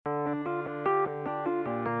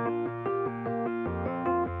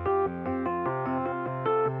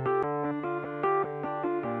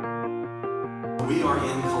We are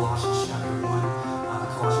in Colossians chapter 1.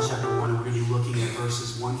 Colossians chapter 1, and we're going to be looking at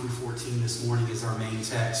verses 1 through 14 this morning as our main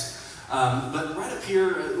text. But right up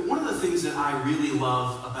here, one of the things that I really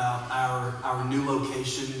love about our new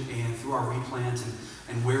location and through our replant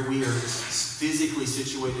and where we are physically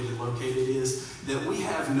situated and located is that we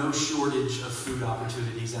have no shortage of food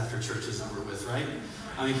opportunities after church is over with, right?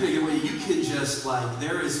 I mean, you can just,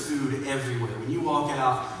 there is food everywhere. When you walk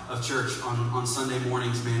out of church on Sunday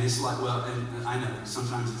mornings, man, it's like, well, and I know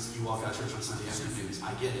sometimes you walk out of church on Sunday afternoons.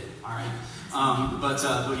 I get it, all right? But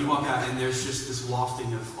you walk out and there's just this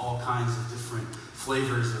wafting of all kinds of different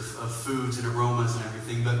flavors of foods and aromas and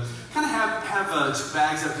everything. But kind of have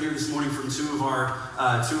bags up here this morning from two of our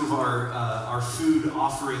food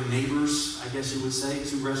offering neighbors, I guess you would say,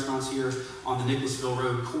 two restaurants here on the Nicholasville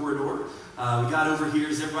Road corridor. We got over here.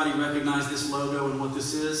 Does everybody recognize this logo and what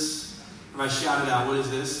this is? Everybody shout it out. What is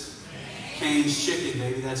this? Cane's Chicken,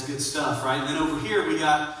 baby. That's good stuff, right? And then over here we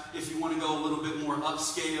got, if you want to go a little bit more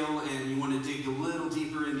upscale and you want to dig a little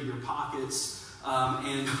deeper into your pockets,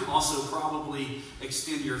 and also probably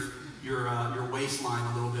extend your waistline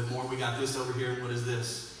a little bit more, we got this over here. What is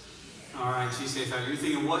this? All right, Cheesecake Factory. You're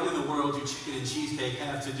thinking, what in the world do chicken and cheesecake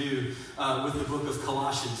have to do with the book of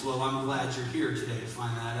Colossians? Well, I'm glad you're here today to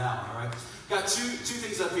find that out, all right? Got two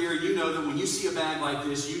things up here. You know that when you see a bag like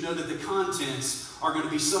this, you know that the contents are going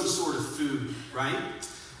to be some sort of food, right?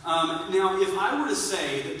 Now, if I were to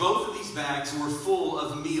say that both of these bags were full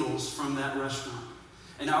of meals from that restaurant,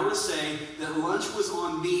 and I were to say that lunch was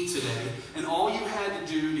on me today, and all you had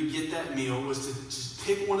to do to get that meal was to just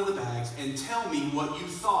pick one of the bags and tell me what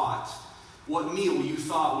meal you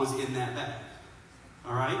thought was in that bag.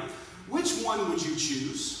 All right? Which one would you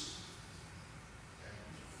choose?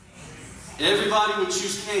 Everybody would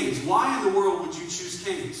choose Cane's. Why in the world would you choose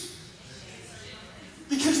Cane's?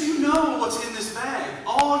 Because you know what's in this bag.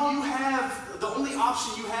 The only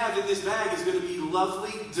option you have in this bag is going to be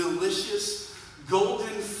lovely, delicious,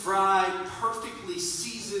 golden fried, perfectly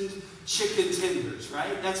seasoned chicken tenders,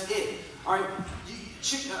 right? That's it. All right.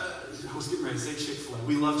 I was getting ready to say Chick-fil-A.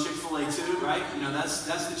 We love Chick-fil-A too, right? You know, that's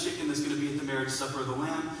the chicken that's going to be at the marriage supper of the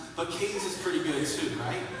Lamb. But Cane's is pretty good too,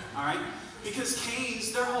 right? All right. Because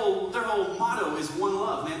Cane's, their whole motto is one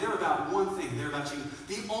love, man. They're about one thing. They're about chicken.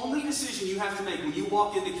 The only decision you have to make when you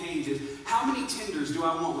walk into Cane's is, how many tenders do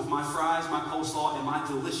I want with my fries, my coleslaw, and my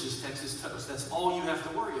delicious Texas toast? That's all you have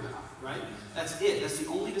to worry about, right? That's it. That's the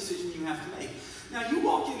only decision you have to make. Now, you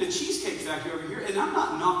walk into Cheesecake Factory over here, and I'm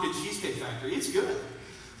not knocking Cheesecake Factory. It's good.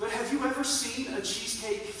 But have you ever seen a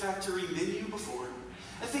Cheesecake Factory menu before?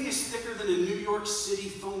 That thing is thicker than a New York City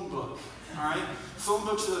phone book. All right? Phone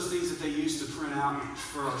books are those things that they used to print out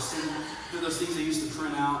for our city. They're those things they used to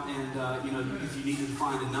print out, and if you needed to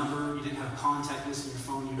find a number, you didn't have contact list on your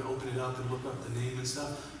phone, you'd open it up and look up the name and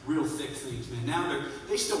stuff. Real thick things, man. Now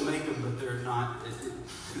they still make them, but they're not.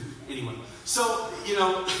 Anyway, so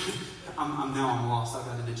I'm lost. I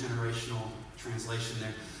got into generational translation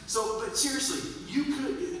there. So, but seriously,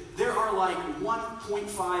 there are like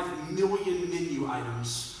 1.5 million menu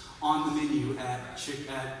items on the menu at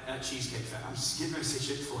Cheesecake Factory. I'm just getting ready to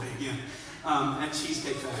say Chick-fil-A again. At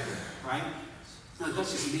Cheesecake Factory, right? No,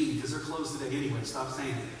 that's just me because they're closed today anyway. Stop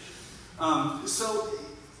saying it. So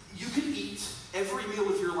you could eat every meal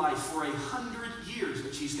of your life for 100 years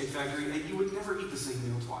at Cheesecake Factory, and you would never eat the same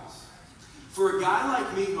meal twice. For a guy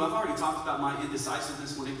like me, who I've already talked about my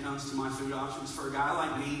indecisiveness when it comes to my food options, for a guy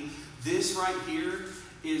like me, this right here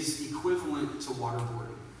is equivalent to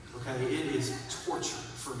waterboarding. Okay, it is torture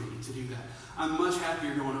for me to do that. I'm much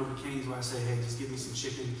happier going over to Cane's where I say, hey, just give me some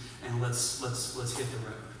chicken and let's hit the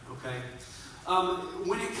road. Okay.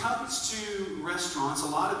 When it comes to restaurants, a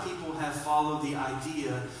lot of people have followed the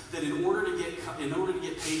idea that in order to get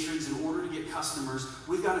patrons, in order to get customers,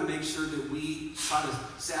 we've got to make sure that we try to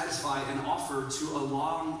satisfy and offer to a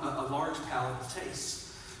large palette of tastes.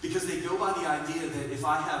 Because they go by the idea that if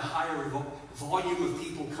I have higher volume of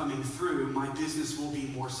people coming through, my business will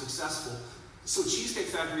be more successful. So Cheesecake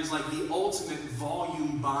Factory is like the ultimate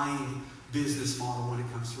volume buying business model when it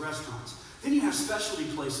comes to restaurants. Then you have specialty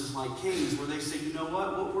places like Cane's where they say, you know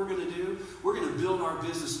what we're going to do? We're going to build our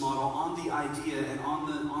business model on the idea and on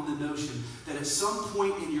the notion that at some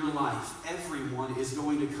point in your life, everyone is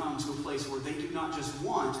going to come to a place where they do not just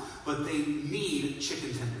want, but they need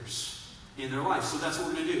chicken tenders in their life. So that's what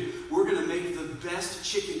we're going to do. We're going to make the best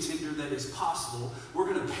chicken tender that is possible. We're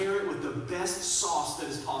going to pair it with the best sauce that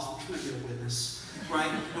is possible. Can I get a witness?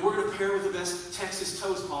 Right? And we're going to pair it with the best Texas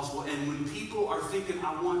toast possible. And when people are thinking,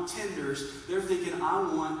 I want tenders, they're thinking, I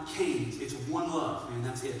want Cane's. It's one love, man.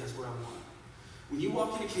 That's it. That's what I want. When you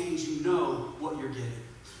walk into Cane's, you know what you're getting.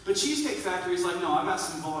 But Cheesecake Factory is like, no, I've got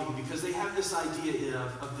some volume, because they have this idea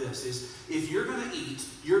of this, is if you're going to eat,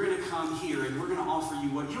 you're going to come here and we're going to offer you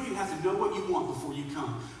what, you don't even have to know what you want before you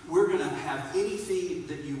come. We're going to have anything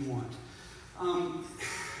that you want.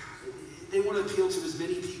 They want to appeal to as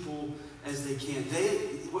many people as they can.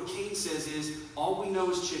 What Cain says is, all we know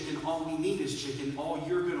is chicken, all we need is chicken, all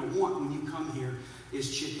you're going to want when you come here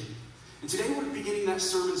is chicken. And today we're beginning that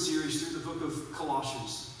sermon series through the book of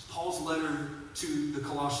Colossians. Paul's letter to the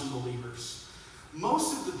Colossian believers.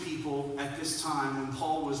 Most of the people at this time when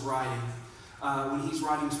Paul was writing, when he's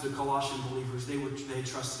writing to the Colossian believers, they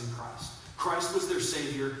trusted in Christ. Christ was their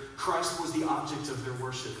Savior. Christ was the object of their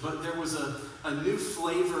worship. But there was a new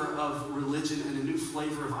flavor of religion and a new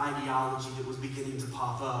flavor of ideology that was beginning to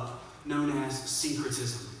pop up, known as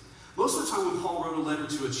syncretism. Most of the time when Paul wrote a letter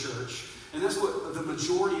to a church, and that's what the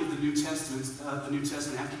majority of the New Testament,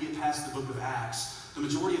 after you get past the book of Acts, the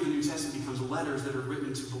majority of the New Testament becomes letters that are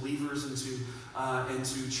written to believers and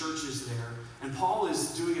to churches there. And Paul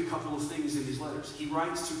is doing a couple of things in these letters. He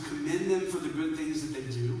writes to commend them for the good things that they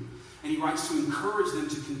do, and he writes to encourage them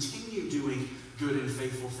to continue doing good and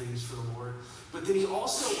faithful things for the Lord. But then he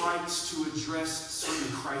also writes to address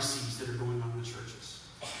certain crises that are going on in the churches.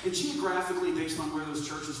 And geographically, based on where those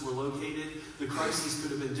churches were located, the crises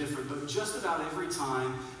could have been different. But just about every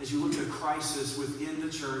time, as you look at a crisis within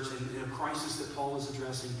the church and a crisis that Paul is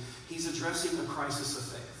addressing, he's addressing a crisis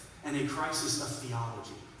of faith and a crisis of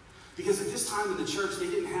theology. Because at this time in the church, they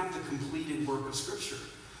didn't have the completed work of Scripture.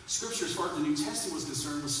 Scripture, as far as the New Testament was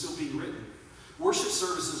concerned, was still being written. Worship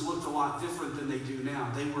services looked a lot different than they do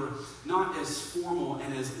now. They were not as formal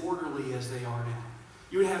and as orderly as they are now.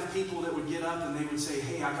 You would have people that would get up and they would say,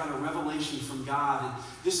 hey, I got a revelation from God, and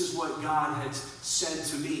this is what God had said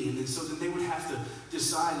to me. And so then they would have to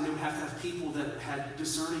decide, and they would have to have people that had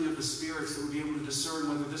discerning of the spirits that would be able to discern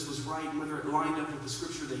whether this was right, and whether it lined up with the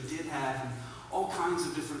Scripture they did have, and all kinds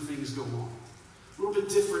of different things go on. A little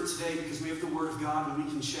bit different today because we have the Word of God, and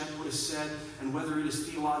we can check what is said and whether it is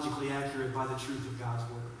theologically accurate by the truth of God's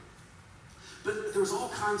Word. But there's all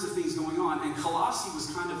kinds of things going on, and Colossae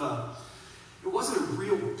was kind of it wasn't a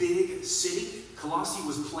real big city. Colossae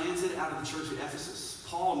was planted out of the church at Ephesus.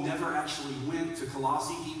 Paul never actually went to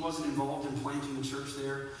Colossae. He wasn't involved in planting the church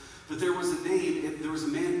there. But there was a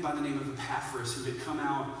man by the name of Epaphras who had come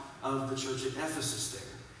out of the church at Ephesus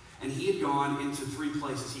there. And he had gone into three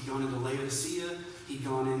places. He'd gone into Laodicea, he'd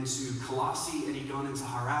gone into Colossae, and he'd gone into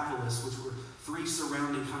Hierapolis, which were three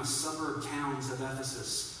surrounding kind of suburb towns of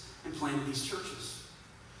Ephesus, and planted these churches.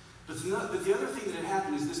 But the other thing that had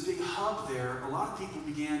happened is this big hub there, a lot of people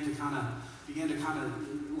began to kind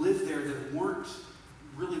of live there that weren't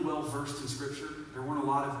really well versed in Scripture. There weren't a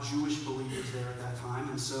lot of Jewish believers there at that time,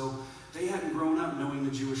 and so they hadn't grown up knowing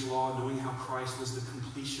the Jewish law, knowing how Christ was the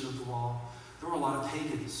completion of the law. There were a lot of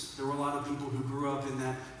pagans. There were a lot of people who grew up in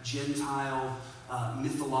that Gentile,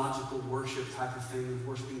 mythological worship type of thing,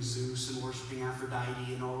 worshiping Zeus and worshiping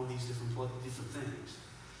Aphrodite and all of these different things.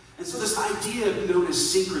 And so this idea known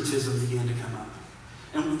as syncretism began to come up.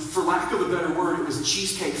 And for lack of a better word, it was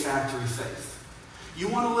Cheesecake Factory faith. You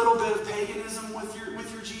want a little bit of paganism with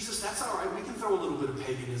your Jesus? That's all right. We can throw a little bit of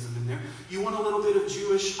paganism in there. You want a little bit of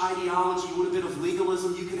Jewish ideology? You want a bit of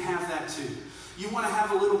legalism? You can have that too. You want to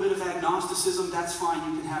have a little bit of agnosticism? That's fine.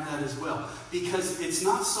 You can have that as well. Because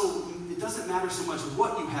it doesn't matter so much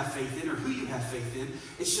what you have faith in or who you have faith in.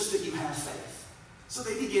 It's just that you have faith. So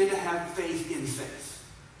they began to have faith in faith.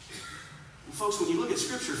 Folks, when you look at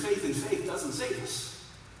Scripture, faith in faith doesn't say this.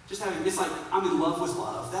 It's like, I'm in love with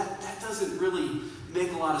love. That doesn't really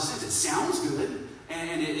make a lot of sense. It sounds good,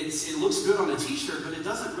 and it looks good on a t-shirt, but it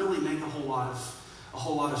doesn't really make a whole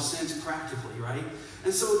lot of sense practically, right?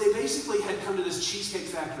 And so they basically had come to this Cheesecake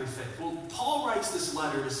Factory faith. Well, Paul writes this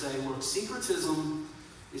letter to say, look, syncretism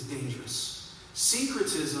is dangerous.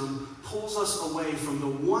 Syncretism pulls us away from the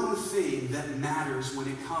one thing that matters when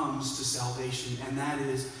it comes to salvation, and that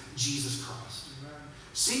is Jesus Christ.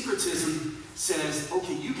 Syncretism says,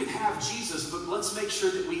 okay, you can have Jesus, but let's make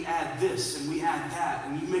sure that we add this and we add that,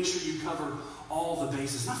 and you make sure you cover all the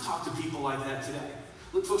bases. And I've talked to people like that today.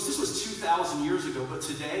 Look, folks, this was 2,000 years ago, but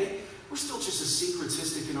today, we're still just as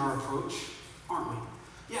syncretistic in our approach, aren't we?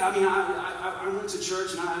 Yeah, I mean, I went to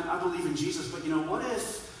church and I believe in Jesus, but what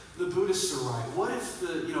if the Buddhists are right? What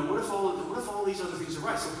if all these other things are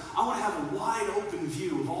right? So I want to have a wide open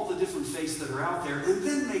view of all the different faiths that are out there and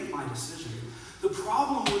then make my decision. The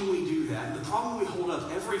problem when we do that, the problem when we hold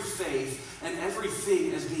up every faith and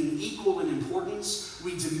everything as being equal in importance,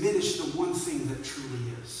 we diminish the one thing that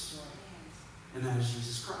truly is. And that is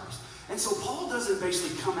Jesus Christ. And so Paul doesn't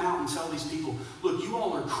basically come out and tell these people, look, you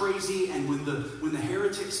all are crazy, and when the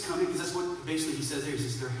heretics come in, because that's what basically he says there, he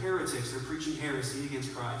says they're heretics, they're preaching heresy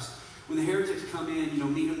against Christ. When the heretics come in,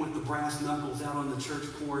 meet them with the brass knuckles out on the church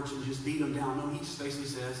porch and just beat them down. No, he just basically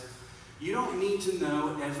says, you don't need to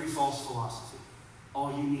know every false philosophy.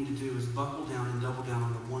 All you need to do is buckle down and double down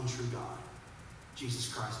on the one true God,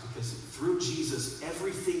 Jesus Christ, because through Jesus,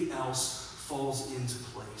 everything else falls into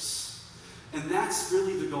place. And that's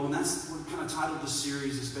really the goal, and that's what kind of titled this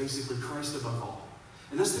series is basically Christ above all.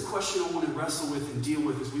 And that's the question I want to wrestle with and deal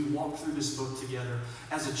with as we walk through this book together.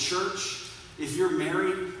 As a church, if you're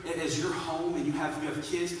married, as your home and you have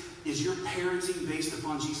kids, is your parenting based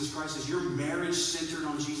upon Jesus Christ? Is your marriage centered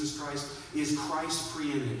on Jesus Christ? Is Christ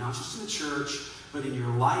preeminent? Not just in the church, but in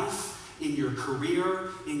your life, in your career,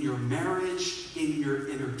 in your marriage, in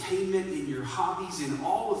your entertainment, in your hobbies, in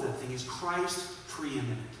all of that thing. Is Christ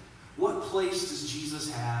preeminent? What place does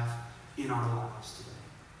Jesus have in our lives today?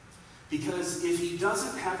 Because if he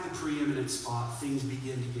doesn't have the preeminent spot, things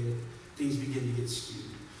begin to get skewed.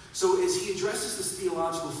 So as he addresses this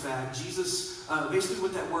theological fact, Jesus, basically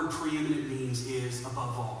what that word preeminent means is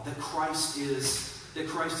above all. That Christ is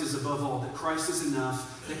above all. That Christ is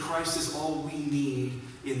enough. That Christ is all we need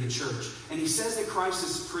in the church. And he says that Christ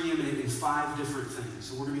is preeminent in 5 different things.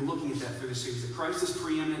 So we're going to be looking at that through this series. That Christ is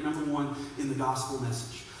preeminent, number 1, in the gospel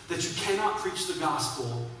message. That you cannot preach the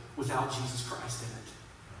gospel without Jesus Christ in it.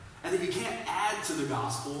 And that you can't add to the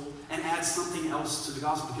gospel and add something else to the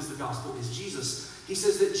gospel because the gospel is Jesus. He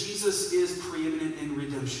says that Jesus is preeminent in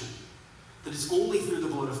redemption. That it's only through the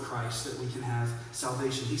blood of Christ that we can have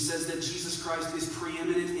salvation. He says that Jesus Christ is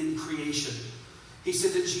preeminent in creation. He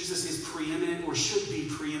said that Jesus is preeminent or should be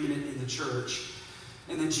preeminent in the church.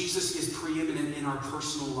 And that Jesus is preeminent in our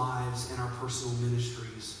personal lives and our personal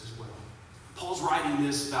ministries as well. Paul's writing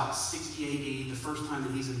this about 60 AD, the first time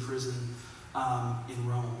that he's in prison in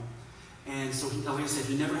Rome. And so, like I said,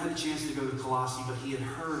 he never had a chance to go to Colossae, but he had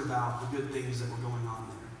heard about the good things that were going on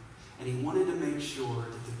there. And he wanted to make sure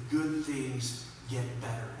that the good things get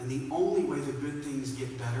better. And the only way the good things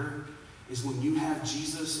get better is when you have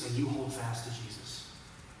Jesus and you hold fast to Jesus.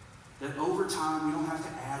 That over time, we don't have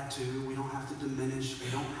to add to, we don't have to diminish,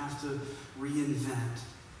 we don't have to reinvent.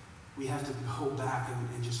 We have to go back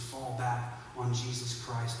and just fall back on Jesus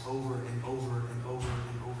Christ over and over and over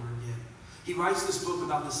and over again. He writes this book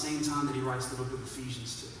about the same time that he writes the book of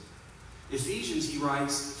Ephesians too. Ephesians he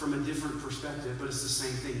writes from a different perspective, but it's the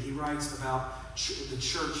same thing. He writes about the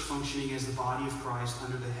church functioning as the body of Christ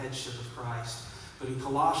under the headship of Christ. But in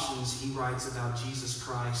Colossians, he writes about Jesus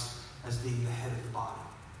Christ as being the head of the body.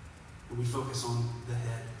 And we focus on the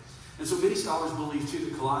head. And so many scholars believe too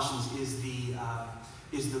that Colossians is the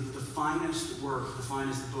finest work, the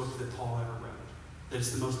finest book that Paul ever wrote. That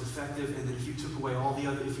it's the most effective, and that if you took away all the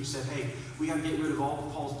other, if you said, hey, we got to get rid of all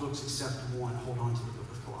of Paul's books except one, hold on to the book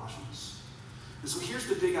of Colossians. And so here's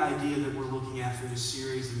the big idea that we're looking at through this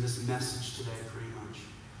series and this message today, pretty much.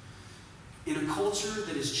 In a culture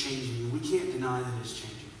that is changing, and we can't deny that it's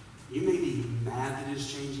changing. You may be mad that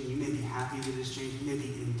it's changing, you may be happy that it's changing, you may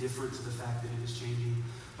be indifferent to the fact that it is changing,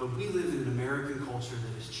 but we live in an American culture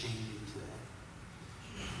that is changing.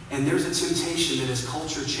 And there's a temptation that as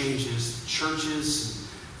culture changes,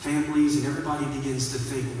 churches, families, and everybody begins to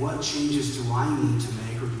think, what changes do I need to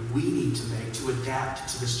make or do we need to make to adapt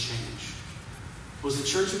to this change? Was the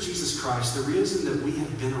Church of Jesus Christ the reason that we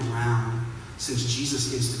have been around since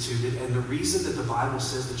Jesus instituted, and the reason that the Bible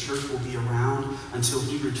says the church will be around until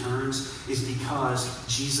he returns is because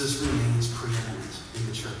Jesus remains preeminent in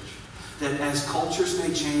the church. That as cultures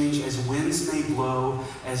may change, as winds may blow,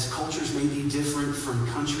 as cultures may be different from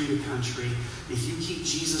country to country, if you keep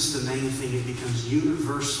Jesus the main thing, it becomes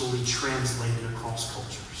universally translated across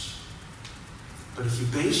cultures. But if you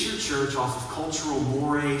base your church off of cultural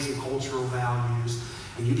mores and cultural values,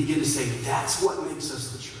 and you begin to say, that's what makes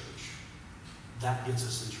us the church, that gets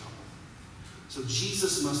us in trouble. So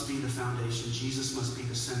Jesus must be the foundation. Jesus must be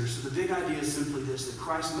the center. So the big idea is simply this, that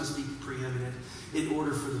Christ must be preeminent in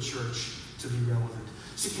order for the church to be relevant.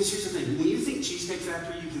 So, because here's the thing. When you think Cheesecake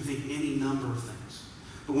Factory, you can think any number of things.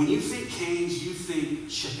 But when you think Cane's, you think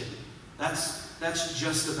chicken. That's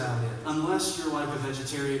just about it. Unless you're like a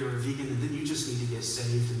vegetarian or a vegan, and then you just need to get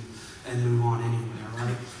saved and move on anyway, all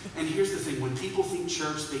right? And here's the thing. When people think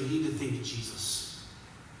church, they need to think Jesus.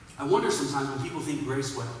 I wonder sometimes when people think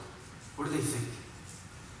Graceway, what do they think?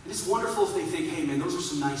 And it's wonderful if they think, hey man, those are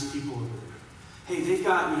some nice people over there. Hey, they've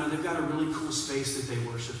got a really cool space that they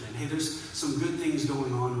worship in. Hey, there's some good things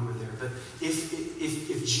going on over there. But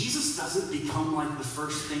if Jesus doesn't become like the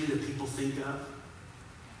first thing that people think of,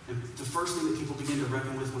 And the first thing that people begin to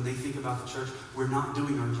reckon with when they think about the church, we're not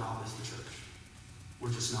doing our job as the church.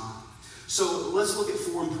 We're just not. So let's look at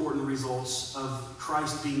 4 important results of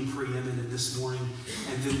Christ being preeminent this morning,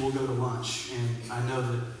 and then we'll go to lunch. And I know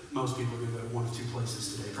that most people are going to go to one of 2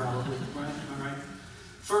 places today, probably. Right? All right.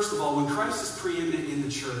 First of all, when Christ is preeminent in the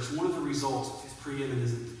church, one of the results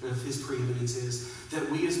of his preeminence is that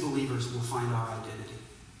we as believers will find our identity.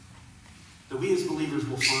 That we as believers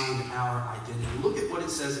will find our identity. Look at what it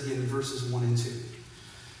says again in verses 1 and 2.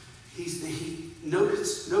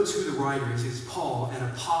 Notice who the writer is. It's Paul, an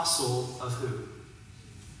apostle of who?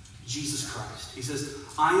 Jesus Christ. He says,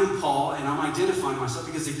 I am Paul, and I'm identifying myself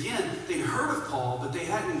because, again, they'd heard of Paul, but they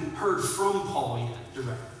hadn't heard from Paul yet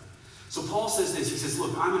directly. So Paul says this. He says,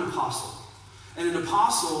 look, I'm an apostle. And an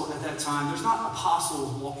apostle at that time, there's not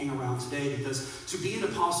apostles walking around today, because to be an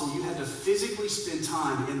apostle, you had to physically spend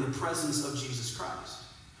time in the presence of Jesus Christ.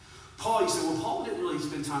 Paul, you say, well, Paul didn't really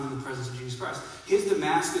spend time in the presence of Jesus Christ. His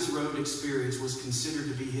Damascus Road experience was considered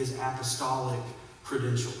to be his apostolic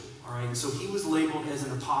credential. All right, and so he was labeled as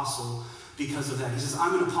an apostle because of that. He says,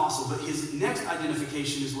 I'm an apostle, but his next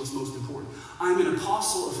identification is what's most important. I'm an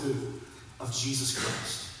apostle of who? Of Jesus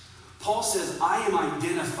Christ. Paul says, I am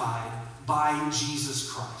identified by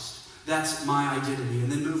Jesus Christ. That's my identity.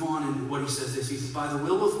 And then move on, and what he says is, he says, by the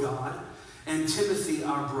will of God and Timothy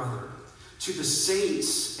our brother, to the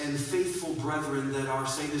saints and faithful brethren that are,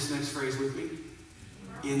 say this next phrase with me,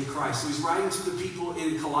 in Christ. So he's writing to the people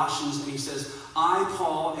in Colossians, and he says, I,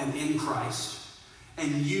 Paul, am in Christ,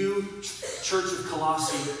 and you, Church of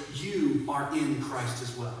Colossae, you are in Christ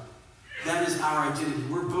as well. That is our identity.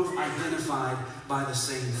 We're both identified by the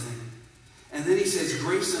same thing. And then he says,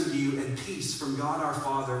 grace unto you and peace from God our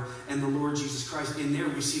Father and the Lord Jesus Christ. In there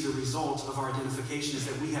we see the result of our identification is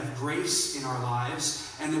that we have grace in our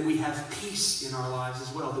lives and that we have peace in our lives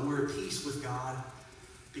as well. That we're at peace with God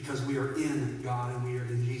because we are in God and we are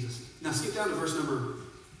in Jesus. Now skip down to verse number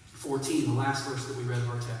 14, the last verse that we read of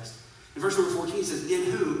our text. In verse number 14 it says,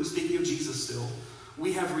 in whom, speaking of Jesus still,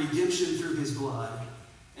 we have redemption through his blood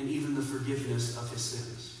and even the forgiveness of his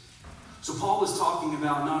sins. So Paul is talking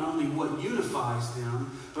about not only what unifies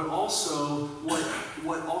them, but also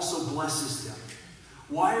what also blesses them.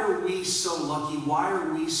 Why are we so lucky? Why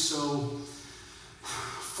are we so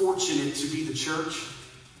fortunate to be the church?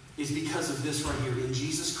 Is because of this right here. In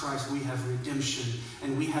Jesus Christ we have redemption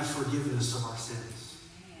and we have forgiveness of our sins.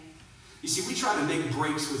 You see, we try to make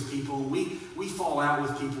breaks with people. We fall out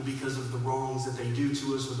with people because of the wrongs that they do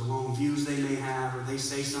to us or the wrong views they may have, or they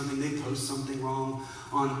say something, they post something wrong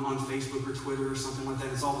on Facebook or Twitter or something like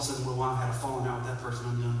that. It's all of a sudden, well, I've had a falling out with that person.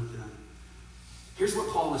 I'm done with them. Here's what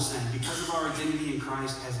Paul is saying. Because of our identity in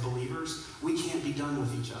Christ as believers, we can't be done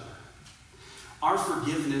with each other. Our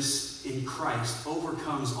forgiveness in Christ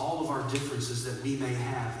overcomes all of our differences that we may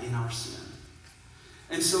have in our sin.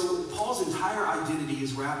 And so Paul's entire identity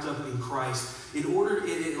is wrapped up in Christ. In order,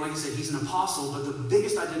 like I said, he's an apostle, but the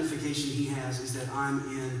biggest identification he has is that I'm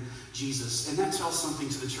in Jesus. And that tells something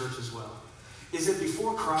to the church as well. Is that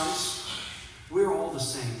before Christ, we're all the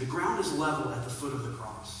same. The ground is level at the foot of the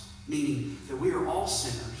cross, meaning that we are all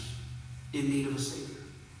sinners in need of a Savior.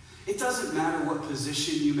 It doesn't matter what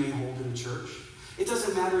position you may hold in a church. It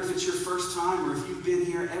doesn't matter if it's your first time or if you've been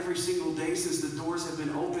here every single day since the doors have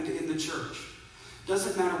been opened in the church.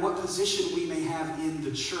 Doesn't matter what position we may have in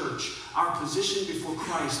the church. Our position before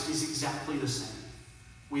Christ is exactly the same.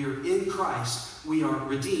 We are in Christ. We are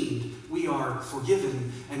redeemed. We are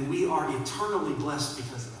forgiven. And we are eternally blessed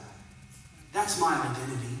because of that. That's my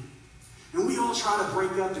identity. And we all try to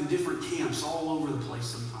break up in different camps all over the place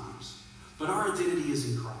sometimes. But our identity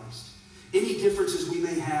is in Christ. Any differences we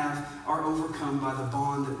may have are overcome by the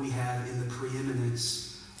bond that we have in the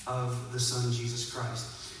preeminence of the Son, Jesus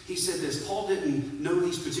Christ. He said this, Paul didn't know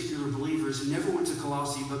these particular believers. He never went to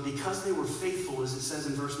Colossae, but because they were faithful, as it says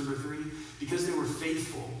in verse number 3, because they were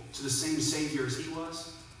faithful to the same Savior as he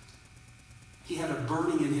was, he had a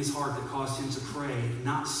burning in his heart that caused him to pray,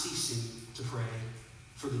 not ceasing to pray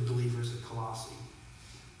for the believers at Colossae.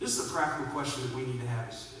 This is a practical question that we need to have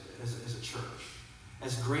as a church.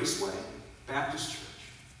 As Graceway Baptist Church,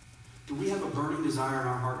 do we have a burning desire in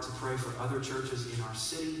our heart to pray for other churches in our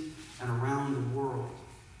city and around the world,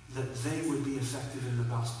 that they would be effective in the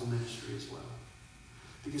gospel ministry as well?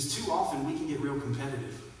 Because too often we can get real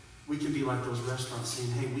competitive. We can be like those restaurants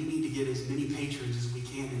saying, hey, we need to get as many patrons as we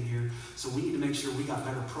can in here, so we need to make sure we got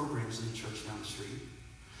better programs in the church down the street.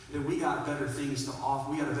 That we got better things to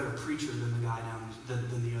offer. We got a better preacher than the guy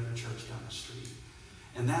than the other church down the street.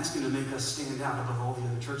 And that's going to make us stand out above all the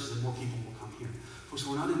other churches, and more people will come here. Folks,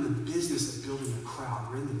 we're not in the business of building a crowd.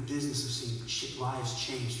 We're in the business of seeing lives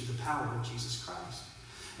changed through the power of Jesus Christ.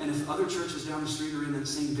 And if other churches down the street are in that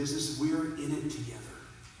same business, we're in it together.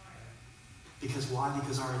 Because why?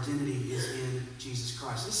 Because our identity is in Jesus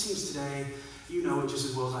Christ. It seems today, you know it just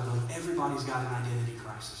as well as I do, like everybody's got an identity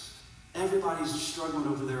crisis. Everybody's struggling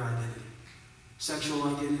over their identity. Sexual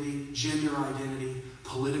identity, gender identity,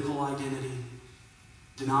 political identity,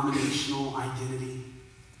 denominational identity,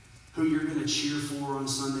 who you're going to cheer for on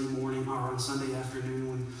Sunday morning or on Sunday afternoon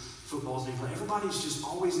when football's being played. Everybody's just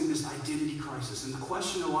always in this identity crisis. And the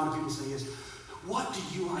question a lot of people say is, what do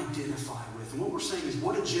you identify with? And what we're saying is,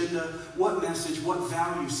 what agenda, what message, what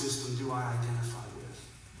value system do I identify with?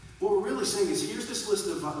 What we're really saying is, here's this list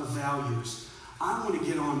of values. I want to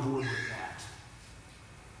get on board with that.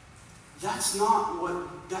 That's not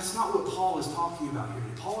what Paul is talking about here.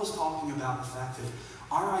 Paul is talking about the fact that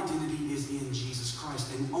our identity is in Jesus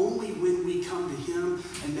Christ. And only when we come to him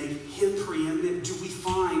and make him preeminent do we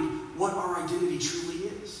find what our identity truly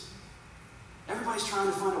is. Everybody's trying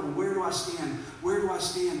to find out, well, where do I stand? Where do I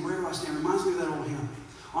stand? Where do I stand? Reminds me of that old hymn.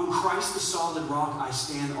 On Christ the solid rock I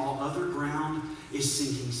stand, all other ground is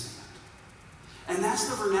sinking sand. And that's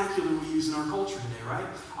the vernacular we use in our culture today, right?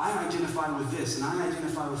 I identify with this, and I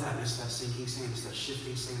identify with that. It's that sinking sand, it's that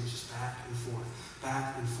shifting sand, it's just back and forth,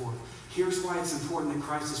 back and forth. Here's why it's important that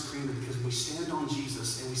Christ is preeminent, because when we stand on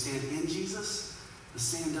Jesus and we stand in Jesus, the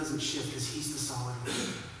sand doesn't shift because he's the solid rock.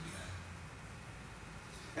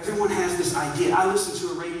 Everyone has this idea. I listened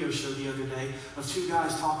to a radio show the other day of two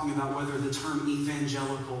guys talking about whether the term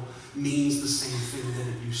evangelical means the same thing that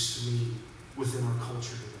it used to mean within our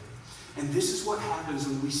culture today. And this is what happens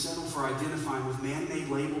when we settle for identifying with man-made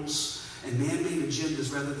labels and man-made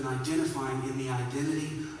agendas rather than identifying in the identity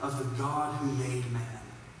of the God who made man.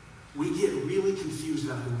 We get really confused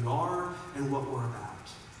about who we are and what we're about.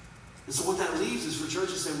 And so what that leaves is for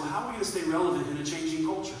churches to say, well, how are we going to stay relevant in a changing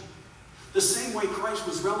culture? The same way Christ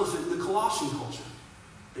was relevant in the Colossian culture.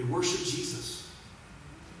 They worshiped Jesus.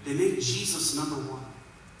 They made Jesus number one.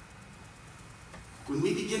 When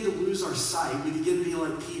we begin to lose our sight, we begin to be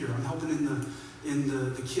like Peter. I'm helping in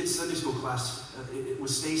the kids' Sunday school class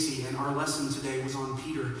with Stacy, and our lesson today was on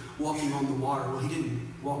Peter walking on the water. Well, he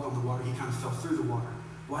didn't walk on the water. He kind of fell through the water.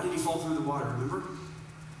 Why did he fall through the water, remember?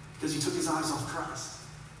 Because he took his eyes off Christ.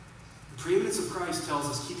 The preeminence of Christ tells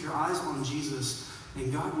us, keep your eyes on Jesus,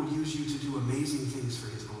 and God will use you to do amazing things for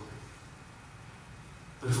his glory.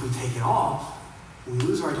 But if we take it off, when we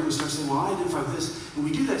lose our identity, we start saying, well, I identify with this. And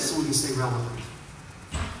we do that so we can stay relevant.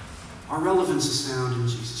 Our relevance is found in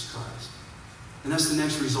Jesus Christ. And that's the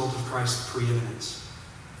next result of Christ's preeminence,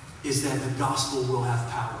 is that the gospel will have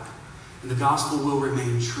power. And the gospel will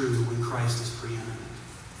remain true when Christ is preeminent.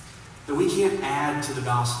 That we can't add to the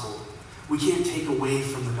gospel. We can't take away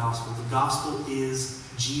from the gospel. The gospel is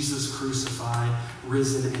Jesus crucified,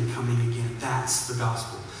 risen, and coming again. That's the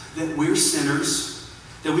gospel. That we're sinners,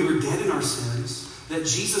 that we were dead in our sins, that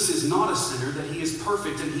Jesus is not a sinner, that he is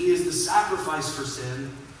perfect, and he is the sacrifice for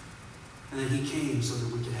sin, and that he came so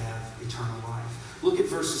that we could have eternal life. Look at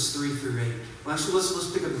verses 3 through 8. Well, actually,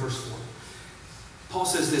 let's pick up verse 4. Paul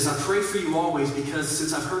says this, I pray for you always because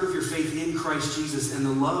since I've heard of your faith in Christ Jesus and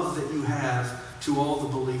the love that you have to all the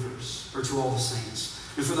believers, or to all the saints,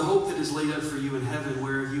 and for the hope that is laid up for you in heaven,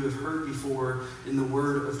 where you have heard before in the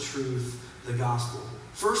word of truth, the gospel.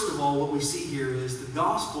 First of all, what we see here is the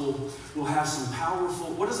gospel will have some powerful,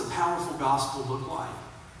 what does a powerful gospel look like?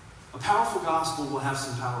 A powerful gospel will have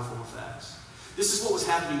some powerful effects. This is what was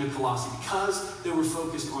happening to Colossae. Because they were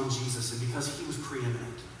focused on Jesus and because he was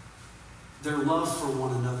preeminent, their love for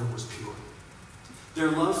one another was pure.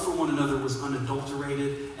 Their love for one another was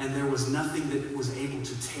unadulterated, and there was nothing that was able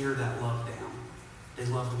to tear that love down. They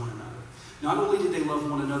loved one another. Not only did they love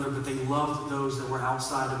one another, but they loved those that were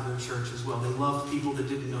outside of their church as well. They loved people that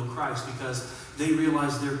didn't know Christ because they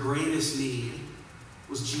realized their greatest need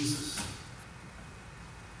was Jesus.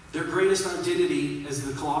 Their greatest identity as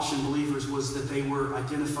the Colossian believers was that they were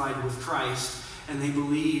identified with Christ, and they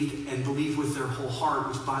believed with their whole heart,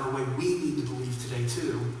 which, by the way, we need to believe today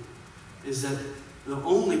too, is that the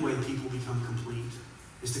only way people become complete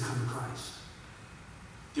is to come to Christ.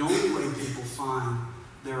 The only way people find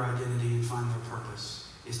their identity and find their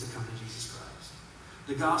purpose is to come to Jesus Christ.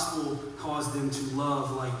 The gospel caused them to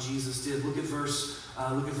love like Jesus did. Look at verse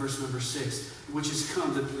number 6, which has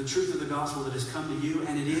come, the truth of the gospel that has come to you,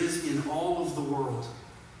 and it is in all of the world,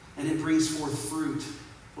 and it brings forth fruit.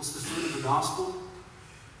 What's the fruit of the gospel?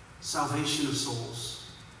 Salvation of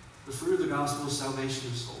souls. The fruit of the gospel is salvation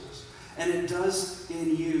of souls. And it does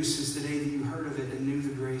in you since the day that you heard of it and knew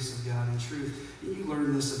the grace of God in truth. And you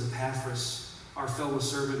learned this of Epaphras, our fellow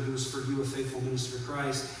servant who was for you a faithful minister of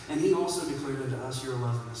Christ. And he also declared unto us your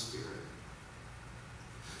love in the Spirit.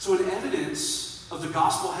 So in evidence of the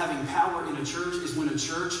gospel having power in a church is when a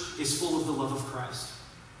church is full of the love of Christ.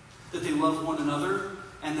 That they love one another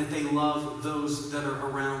and that they love those that are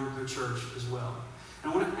around their church as well.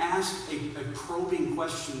 And I want to ask a probing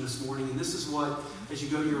question this morning, and this is what, as you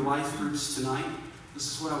go to your life groups tonight, this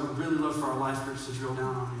is what I would really love for our life groups to drill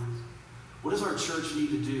down on is, what does our church need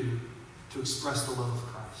to do to express the love of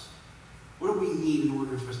Christ? What do we need in order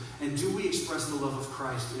to express? And do we express the love of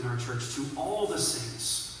Christ in our church to all the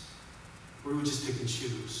saints? Or do we just pick and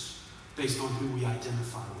choose based on who we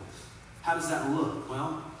identify with? How does that look?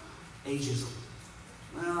 Well, ageism.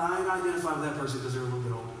 Well, I identify with that person because they're a little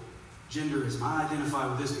bit older. Genderism. I identify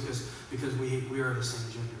with this because we are the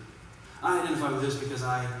same gender. I identify with this because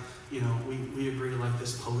we agree to like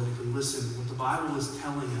this politically. Listen, what the Bible is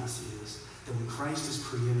telling us is that when Christ is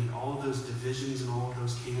preeminent, all of those divisions and all of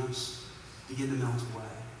those camps begin to melt away,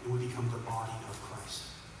 and we become the body of Christ.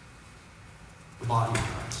 The body of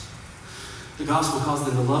Christ. The gospel calls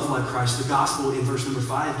them to love like Christ. The gospel in verse number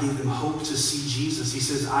 5 gave them hope to see Jesus. He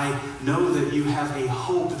says, I know that you have a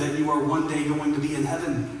hope that you are one day going to be in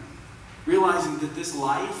heaven. Realizing that this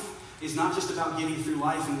life is not just about getting through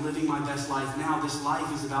life and living my best life now. This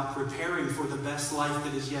life is about preparing for the best life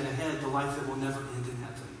that is yet ahead, the life that will never end in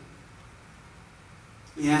heaven.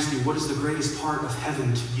 Let me ask you, what is the greatest part of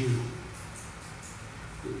heaven to you?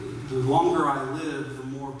 The longer I live, the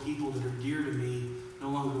more people that are dear to me no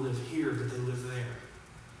longer live here, but they live there.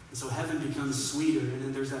 And so heaven becomes sweeter. And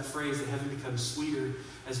then there's that phrase that heaven becomes sweeter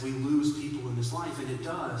as we lose people in this life. And it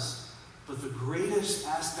does. But the greatest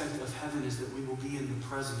aspect of heaven is that we will be in the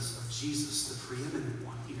presence of Jesus, the preeminent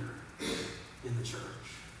one here in the church.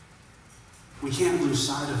 We can't lose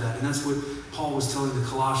sight of that. And that's what Paul was telling the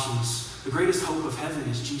Colossians. The greatest hope of heaven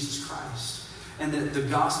is Jesus Christ. And that the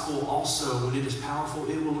gospel also, when it is powerful,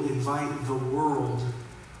 it will invite the world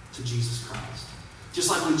to Jesus Christ. Just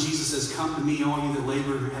like when Jesus says, come to me, all you that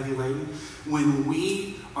labor and are heavy laden. When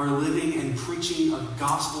we are living and preaching a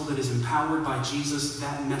gospel that is empowered by Jesus,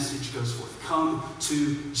 that message goes forth. Come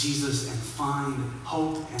to Jesus and find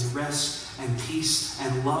hope and rest and peace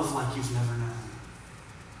and love like you've never known.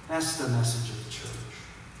 That's the message of the church.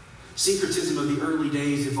 Syncretism of the early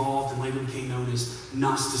days evolved and later became known as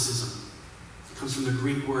Gnosticism. It comes from the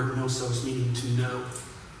Greek word gnosos, meaning to know.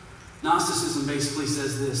 Gnosticism basically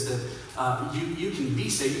says this, that you can be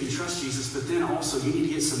saved, you can trust Jesus, but then also you need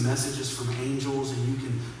to get some messages from angels and you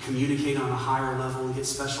can communicate on a higher level and get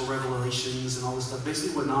special revelations and all this stuff.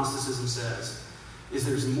 Basically what Gnosticism says is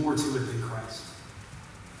there's more to it than Christ.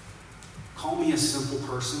 Call me a simple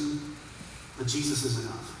person, but Jesus is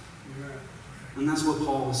enough. And that's what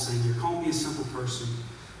Paul is saying here. Call me a simple person,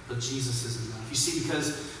 but Jesus is enough. You see,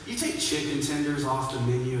 because you take chicken tenders off the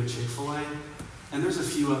menu at Chick-fil-A, and there's a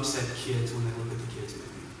few upset kids when they look at the kids' menu.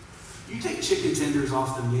 You take chicken tenders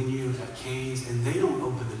off the menu at Cane's, and they don't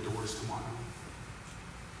open the doors tomorrow.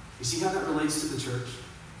 You see how that relates to the church?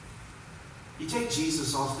 You take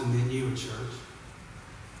Jesus off the menu at church.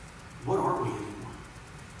 What are we anymore?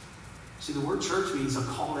 See, the word church means a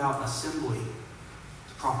called out assembly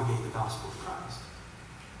to propagate the gospel of Christ.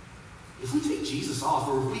 If we take Jesus off,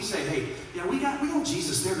 or if we say, hey, yeah, we got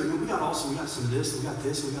Jesus there, but we got some of this, and we got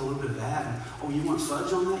this, and we got a little bit of that, and oh, you want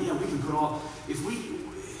fudge on that? Yeah, we can put all,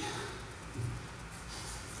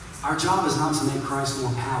 our job is not to make Christ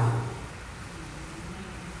more palatable.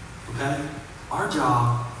 Okay? Our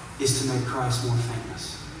job is to make Christ more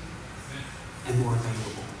famous and more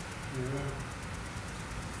available.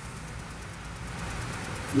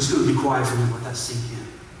 I'm just going to be quiet for a minute, let that sink in.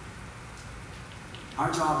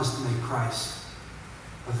 Our job is to make Christ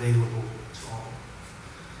available to all.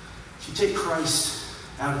 If you take Christ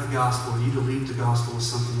out of the gospel, or you delete the gospel as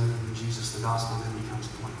something other than Jesus, the gospel then becomes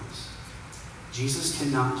pointless. Jesus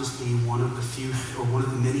cannot just be one of the few or one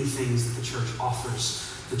of the many things that the church offers.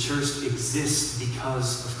 The church exists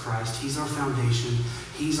because of Christ. He's our foundation.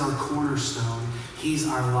 He's our cornerstone. He's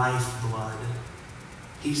our lifeblood.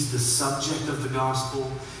 He's the subject of the gospel.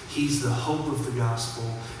 He's the hope of the gospel.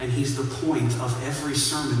 And he's the point of every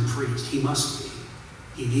sermon preached. He must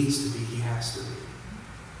be. He needs to be. He has to be.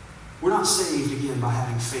 We're not saved, again, by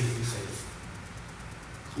having faith in faith.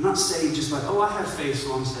 I'm not saved just by, I have faith,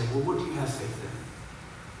 so I'm saved. Well, what do you have faith in?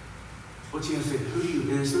 What do you have faith in? Who do you,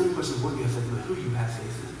 and it's not a question of what you have faith in, but who do you have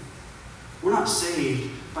faith in? We're not saved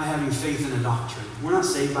by having faith in a doctrine. We're not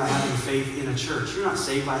saved by having faith in a church. You're not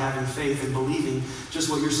saved by having faith in believing just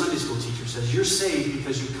what your Sunday school teacher says. You're saved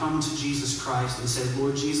because you come to Jesus Christ and say,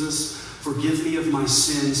 Lord Jesus, forgive me of my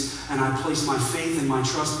sins, and I place my faith and my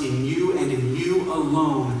trust in you and in you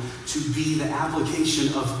alone to be the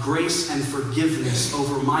application of grace and forgiveness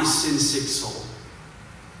over my sin-sick soul.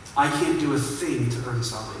 I can't do a thing to earn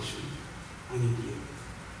salvation. I need you.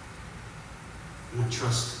 And I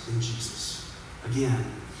trust in Jesus. Again,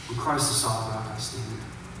 when Christ is solid rock I stand,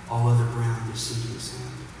 all other ground is sinking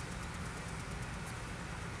sand.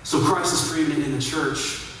 So Christ is preeminent in the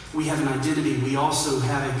church. We have an identity. We also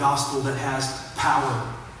have a gospel that has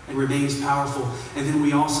power and remains powerful. And then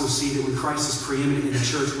we also see that when Christ is preeminent in the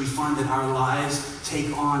church, we find that our lives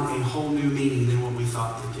take on a whole new meaning than what we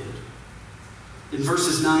thought they did. In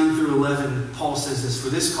verses 9 through 11, Paul says this, "For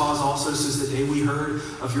this cause also, since the day we heard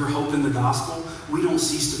of your hope in the gospel, we don't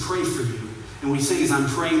cease to pray for you. And what he's saying is, I'm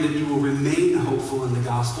praying that you will remain hopeful in the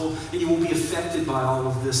gospel and you won't be affected by all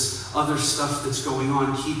of this other stuff that's going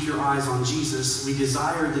on. Keep your eyes on Jesus. We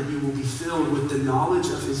desire that you will be filled with the knowledge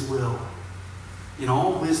of his will in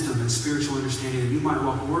all wisdom and spiritual understanding, that you might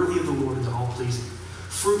walk worthy of the Lord and to all pleasing,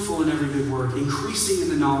 fruitful in every good work, increasing in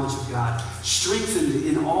the knowledge of God, strengthened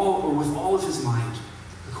in all or with all of his might,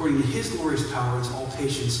 according to his glorious power, into all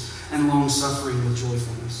patience and long-suffering with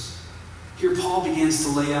joyfulness." Here Paul begins to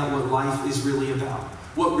lay out what life is really about,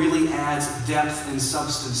 what really adds depth and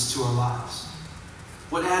substance to our lives.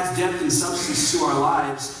 What adds depth and substance to our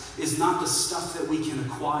lives is not the stuff that we can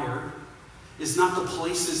acquire, it's not the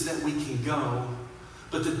places that we can go,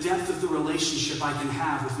 but the depth of the relationship I can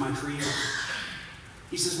have with my Creator.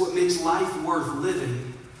 He says what makes life worth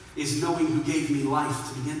living is knowing who gave me life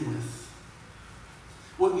to begin with.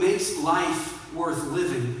 What makes life worth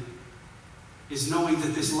living is knowing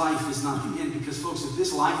that this life is not the end. Because folks, if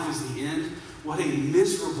this life is the end, what a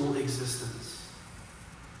miserable existence.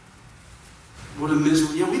 What a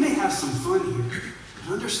miserable, we may have some fun here,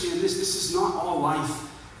 but understand this is not all life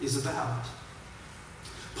is about.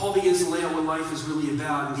 Paul begins to lay out what life is really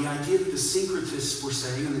about, and the idea that the syncretists were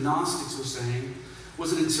saying, and the Gnostics were saying,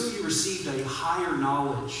 was that until you received a higher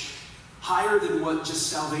knowledge, higher than what just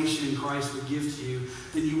salvation in Christ would give to you,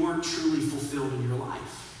 then you weren't truly fulfilled in your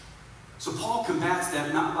life. So Paul combats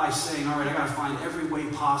that not by saying, all right, I got to find every way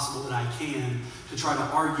possible that I can to try to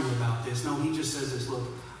argue about this. No, he just says this, look,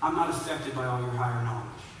 I'm not affected by all your higher knowledge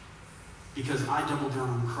because I double down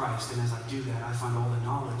on Christ, and as I do that, I find all the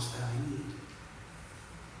knowledge that I need.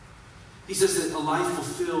 He says that a life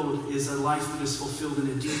fulfilled is a life that is fulfilled in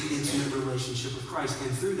a deep, intimate relationship with Christ,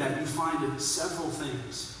 and through that you find several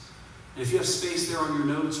things. And if you have space there on your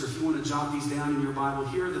notes, or if you want to jot these down in your Bible,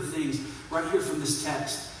 here are the things right here from this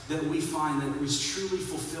text that we find that is truly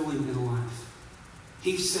fulfilling in life.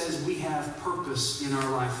 He says we have purpose in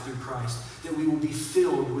our life through Christ, that we will be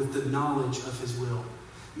filled with the knowledge of his will.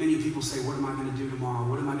 Many people say, what am I going to do tomorrow?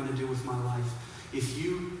 What am I going to do with my life? If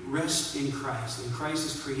you rest in Christ, and Christ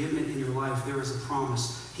is preeminent in your life, there is a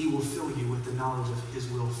promise. He will fill you with the knowledge of his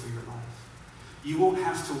will for your life. You won't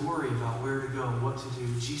have to worry about where to go, what to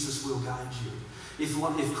do. Jesus will guide you.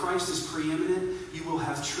 If Christ is preeminent, you will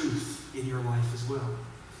have truth in your life as well.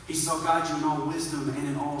 He says, I'll guide you in all wisdom and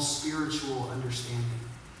in all spiritual understanding.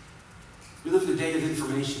 We live in a day of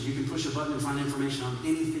information. You can push a button and find information on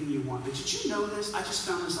anything you want. But did you know this? I just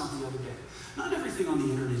found this out the other day. Not everything on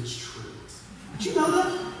the internet is true. Did you know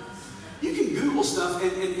that? You can Google stuff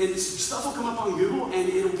and stuff will come up on Google and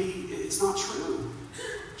it's not true.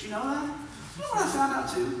 Did you know that? You know what I found out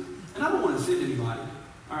too? And I don't want to offend anybody,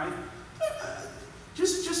 all right?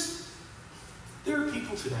 Just there are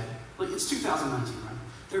people today, like it's 2019, right?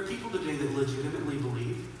 There are people today that legitimately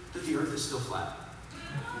believe that the earth is still flat.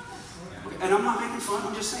 Okay, and I'm not making fun,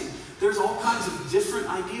 I'm just saying. There's all kinds of different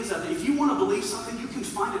ideas out there. If you want to believe something, you can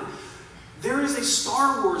find it. There is a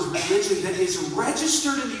Star Wars religion that is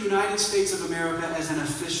registered in the United States of America as an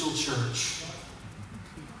official church.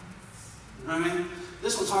 You know what I mean?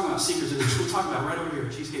 This we're talking about secrets of this. We're talking about right over here,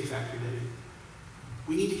 Cheesecake Factory, baby.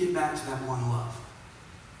 We need to get back to that one love.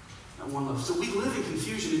 That one love. So we live in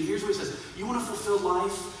confusion, and here's what he says. You want to fulfill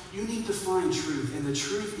life? You need to find truth, and the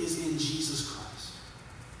truth is in Jesus Christ.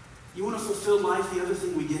 You want to fulfill life? The other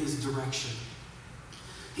thing we get is direction.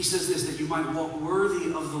 He says this, that you might walk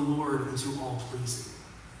worthy of the Lord unto all pleasing.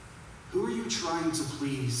 Who are you trying to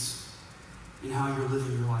please in how you're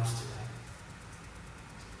living your life today?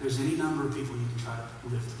 There's any number of people you can try to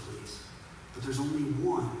live to please. But there's only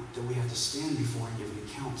one that we have to stand before and give an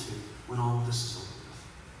account to when all of this is over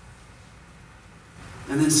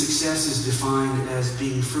with. And then success is defined as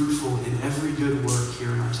being fruitful in every good work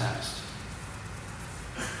here in our text.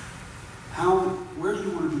 Where do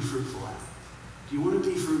you want to be fruitful at? Do you want to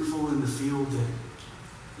be fruitful in the field that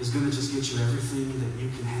is going to just get you everything that you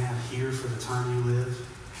can have here for the time you live,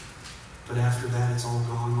 but after that it's all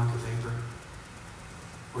gone like a vapor?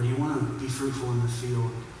 Or do you want to be fruitful in the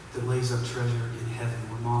field that lays up treasure in heaven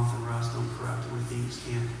where moth and rust don't corrupt and where thieves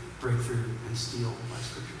can't break through and steal, like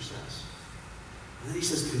Scripture says? And then he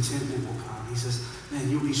says contentment will come. He says, man,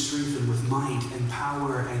 you'll be strengthened with might and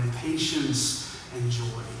power and patience and joy.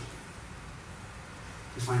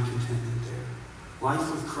 You find contentment there.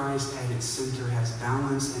 Life with Christ at its center has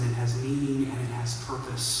balance, and it has meaning, and it has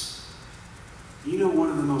purpose. You know, one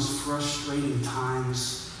of the most frustrating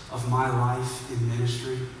times of my life in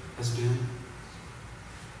ministry has been,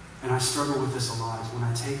 and I struggle with this a lot, is when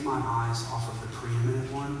I take my eyes off of the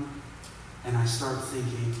preeminent one and I start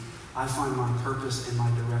thinking, I find my purpose and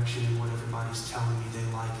my direction in what everybody's telling me they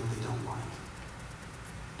like and they don't like.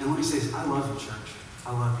 And let me say this, I love you, church.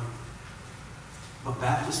 I love you. But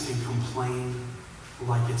Baptists can complain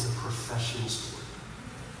like it's a professional sport.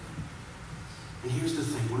 And here's the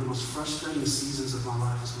thing, one of the most frustrating seasons of my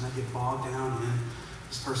life is when I get bogged down in,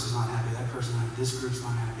 this person's not happy, that person's not happy, this group's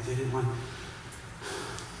not happy, they didn't like.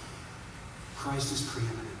 Christ is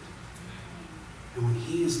preeminent. And when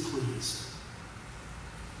he is pleased,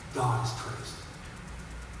 God is praised.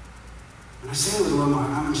 And I say it with a little more,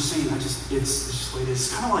 I'm just saying, it's just the way it is.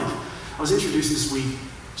 It's kind of like, I was introduced this week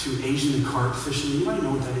to Asian carp fishing. Anybody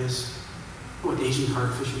know what that is? What Asian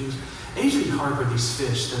carp fishing is? Asian carp are these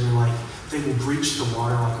fish that are like, they will breach the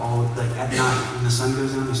water like at night. When the sun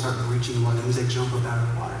goes down, they start breaching the water. That means they jump up out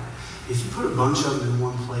of the water. If you put a bunch of them in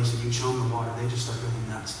one place and you chum the water, they just start going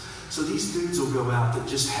nuts. So these dudes will go out that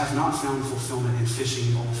just have not found fulfillment in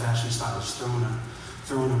fishing old-fashioned style, just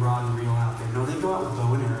throwing a rod and reel out there. No, they go out with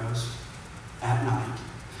bow and arrows at night.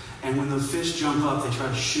 And when the fish jump up, they try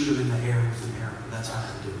to shoot them in the air with an arrow. That's how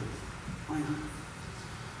they do it. Like,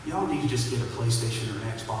 y'all need to just get a PlayStation or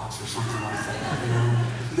an Xbox or something like that. You know,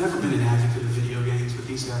 I've never been an advocate of video games, but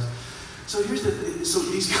these guys. So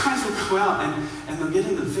these guys will go out and they'll get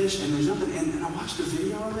in the fish and they're jumping. And I watched the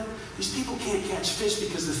video of it. These people can't catch fish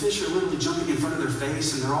because the fish are literally jumping in front of their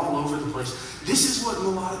face and they're all over the place. This is what a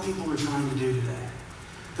lot of people are trying to do today.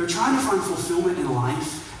 They're trying to find fulfillment in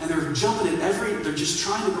life. And they're jumping at they're just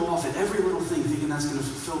trying to go off at every little thing, thinking that's going to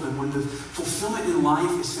fulfill them. When the fulfillment in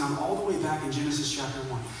life is found all the way back in Genesis chapter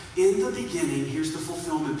 1. In the beginning, here's the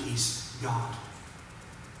fulfillment piece, God.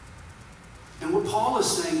 And what Paul is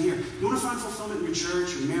saying here, you want to find fulfillment in your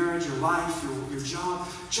church, your marriage, your life, your job,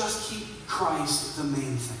 just keep Christ the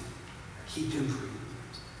main thing. Keep him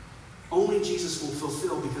preeminent. Only Jesus will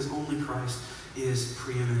fulfill because only Christ is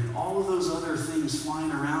preeminent. All of those other things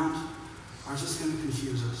flying around are just going to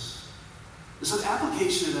confuse us. And so the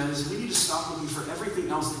application of that is we need to stop looking for everything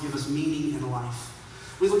else to give us meaning in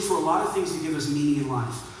life. We look for a lot of things to give us meaning in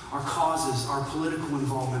life. Our causes, our political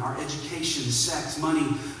involvement, our education, sex, money,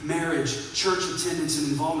 marriage, church attendance and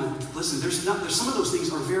involvement. Listen, there's some of those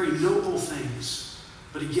things are very noble things.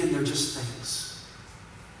 But again, they're just things.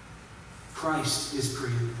 Christ is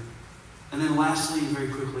preeminent. And then lastly, very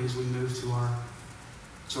quickly, as we move to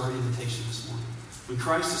our invitation this morning. When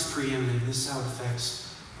Christ is preeminent, this is how it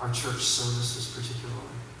affects our church services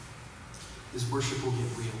particularly. His worship will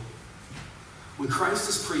get real. When Christ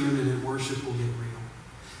is preeminent, worship will get real.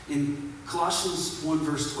 In Colossians 1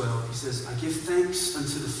 verse 12, he says, I give thanks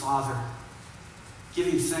unto the Father.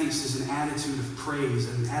 Giving thanks is an attitude of praise,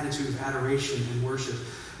 an attitude of adoration and worship,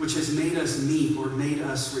 which has made us meet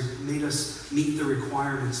the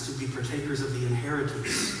requirements to be partakers of the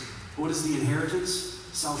inheritance. What is the inheritance?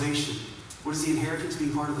 Salvation. What is the inheritance?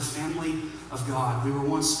 Being part of the family of God. We were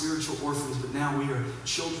once spiritual orphans, but now we are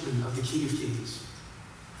children of the King of Kings.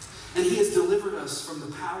 And he has delivered us from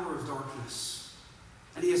the power of darkness.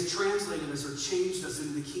 And he has translated us or changed us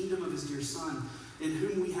into the kingdom of his dear Son, in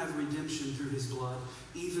whom we have redemption through his blood,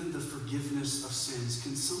 even the forgiveness of sins.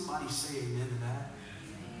 Can somebody say amen to that?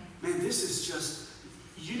 Man, this is just,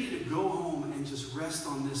 you need to go home and just rest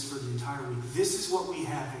on this for the entire week. This is what we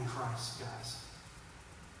have in Christ, guys.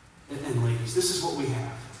 And ladies, this is what we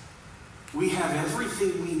have. We have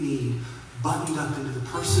everything we need buttoned up into the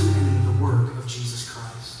person and into the work of Jesus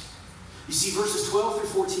Christ. You see, verses 12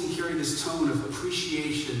 through 14 carry this tone of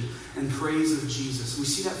appreciation and praise of Jesus. We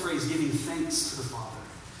see that phrase, giving thanks to the Father.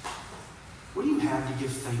 What do you have to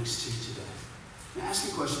give thanks to today? Now ask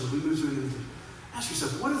you a question as we move to an interview. Ask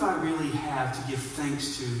yourself, what do I really have to give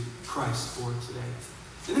thanks to Christ for today?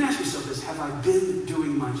 And then ask yourself this, have I been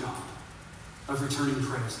doing my job of returning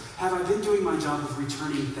praise? Have I been doing my job of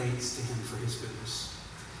returning thanks to him for his goodness?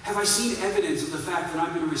 Have I seen evidence of the fact that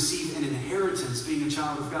I'm going to receive an inheritance being a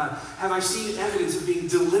child of God? Have I seen evidence of being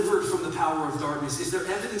delivered from the power of darkness? Is there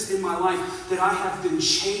evidence in my life that I have been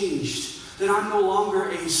changed? That I'm no longer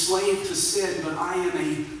a slave to sin, but I am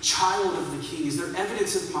a child of the King? Is there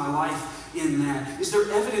evidence in my life in that? Is there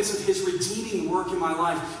evidence of his redeeming work in my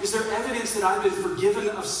life? Is there evidence that I've been forgiven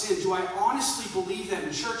of sin? Do I honestly believe that?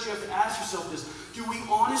 In church, you have to ask yourself this. Do we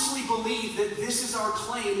honestly believe that this is our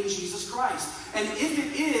claim in Jesus Christ? And if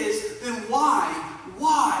it is, then why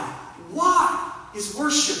is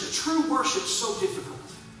worship, true worship, so difficult?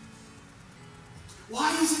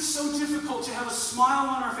 Why is it so difficult to have a smile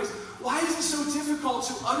on our face? Why is it so difficult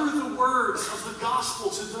to utter the words of the gospel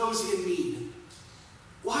to those in need?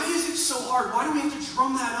 Why is it so hard? Why do we have to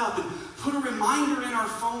drum that up and put a reminder in our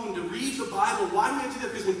phone to read the Bible? Why do we have to do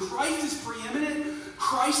that? Because when Christ is preeminent,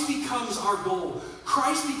 Christ becomes our goal.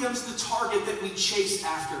 Christ becomes the target that we chase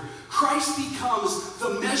after. Christ becomes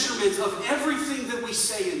the measurement of everything that we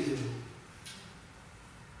say and do.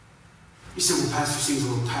 You said, well, Pastor seems a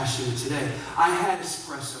little passionate today. I had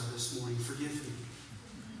espresso this morning. Forgive me.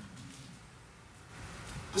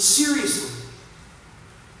 But seriously,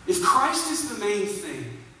 if Christ is the main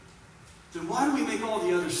thing, then why do we make all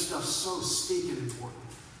the other stuff so stinking important?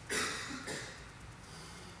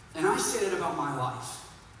 And I say that about my life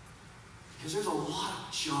because there's a lot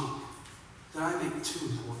of junk that I make too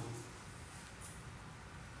important.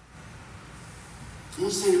 I'm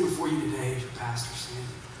standing before you today as your pastor saying,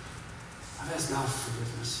 I've asked God for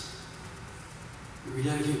forgiveness. I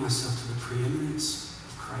rededicate myself to the preeminence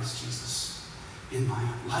of Christ Jesus in my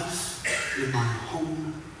life, in my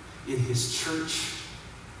home, in his church,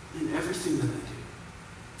 in everything that I do.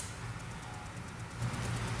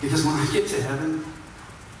 Because when I get to heaven,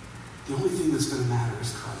 the only thing that's going to matter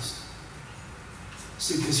is Christ.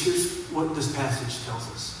 See, because here's what this passage tells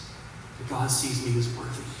us. That God sees me as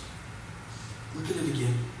worthy. Look at it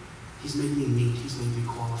again. He's made me meet. He's made me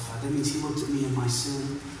qualified. That means he looked at me in my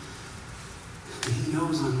sin. And he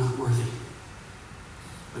knows I'm not worthy.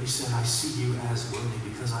 But he said, I see you as worthy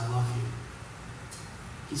because I love you.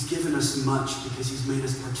 He's given us much because he's made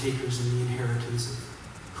us partakers in the inheritance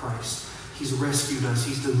of Christ. He's rescued us.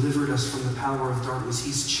 He's delivered us from the power of darkness.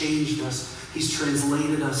 He's changed us. He's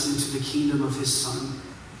translated us into the kingdom of his Son.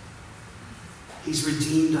 He's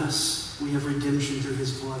redeemed us. We have redemption through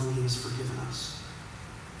his blood, and he has forgiven us.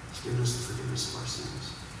 He's given us the forgiveness of our sins.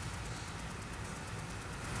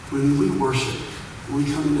 When we worship, when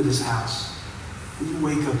we come into this house, when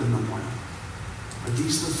we wake up in the morning, are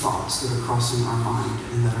these the thoughts that are crossing our mind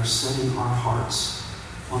and that are setting our hearts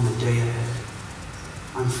on the day ahead?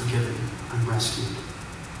 I'm forgiven. I'm rescued.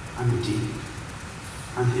 I'm redeemed.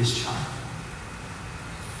 I'm his child.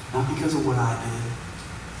 Not because of what I did,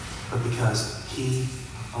 but because he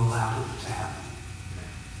allowed it to happen.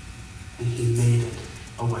 And he made it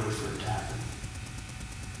a way for it to happen.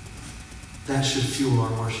 That should fuel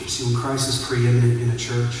our worship. See, when Christ is preeminent in a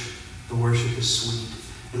church, the worship is sweet.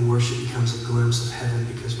 And worship becomes a glimpse of heaven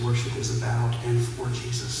because worship is about and for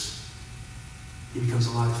Jesus. He becomes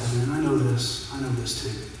a light of heaven. And I know this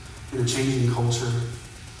too. In a changing culture,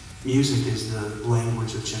 music is the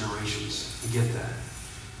language of generations. I get that.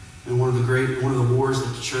 And one of the wars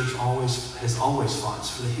that the church has always fought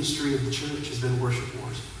for the history of the church has been worship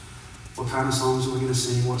wars. What kind of songs are we going to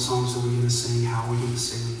sing? What songs are we going to sing? How are we going to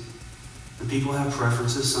sing? And people have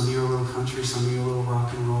preferences. Some of you are a little country, some of you are a little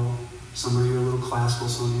rock and roll. Some of you are a little classical,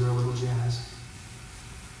 some of you are a little jazz.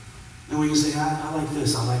 And we can say, I like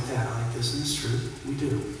this, I like that, I like this, and it's true, we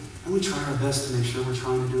do. And we try our best to make sure we're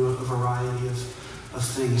trying to do a variety of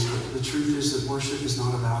things, but the truth is that worship is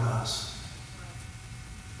not about us.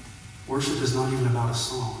 Worship is not even about a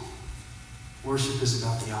song. Worship is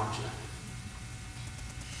about the object.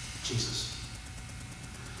 Jesus.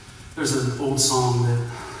 There's an old song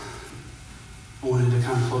that I wanted to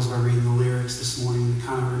kind of close by reading the lyrics this morning. It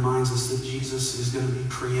kind of reminds us that Jesus is going to be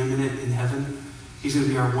preeminent in heaven. He's going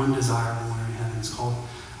to be our one desire when we're in heaven. It's called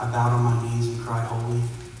I Bowed on My Knees and Cried Holy.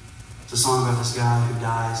 It's a song about this guy who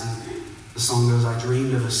dies, and the song goes, I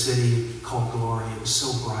dreamed of a city called Glory. It was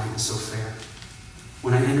so bright and so fair.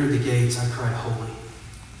 When I entered the gates, I cried holy.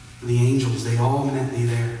 And the angels, they all met me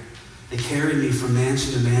there. They carried me from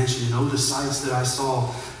mansion to mansion, and oh, the sights that I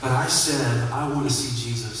saw. But I said, I want to see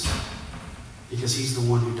Jesus. Because he's the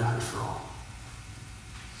one who died for all.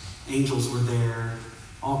 Angels were there,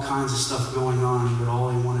 all kinds of stuff going on, but all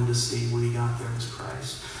he wanted to see when he got there was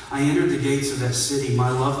Christ. I entered the gates of that city. My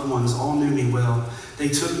loved ones all knew me well. They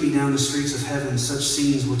took me down the streets of heaven. Such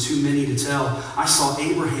scenes were too many to tell. I saw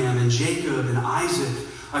Abraham and Jacob and Isaac.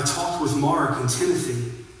 I talked with Mark and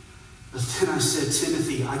Timothy. But then I said,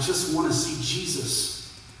 Timothy, I just want to see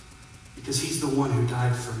Jesus because he's the one who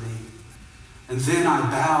died for me. And then I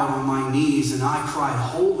bowed on my knees and I cried,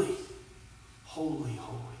 holy, holy,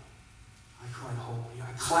 holy. I cried, holy.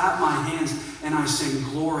 I clapped my hands and I sang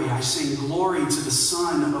glory. I sang glory to the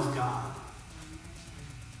Son of God.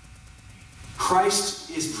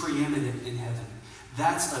 Christ is preeminent in heaven,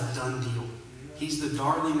 that's a done deal. He's the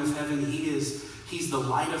darling of heaven. He's the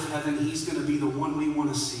light of heaven. He's going to be the one we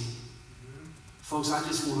want to see. Folks, I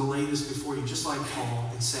just want to lay this before you, just like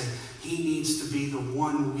Paul, and say, he needs to be the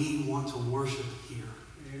one we want to worship here.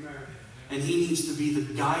 Amen. And he needs to be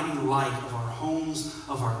the guiding light of our homes,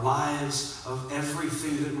 of our lives, of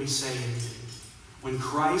everything that we say and do. When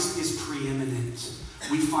Christ is preeminent,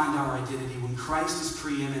 we find our identity. When Christ is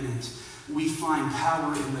preeminent, we find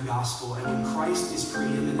power in the gospel. And when Christ is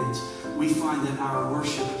preeminent, we find that our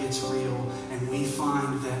worship gets real, and we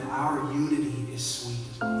find that our unity is sweet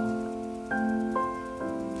as well.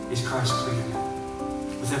 Is Christ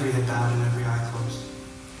preeminent? With every head bowed and every eye closed.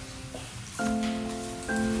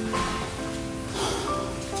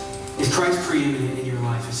 Is Christ preeminent in your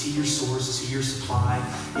life? Is he your source? Is he your supply?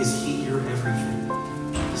 Is he your everything?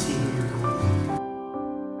 Is he who you're going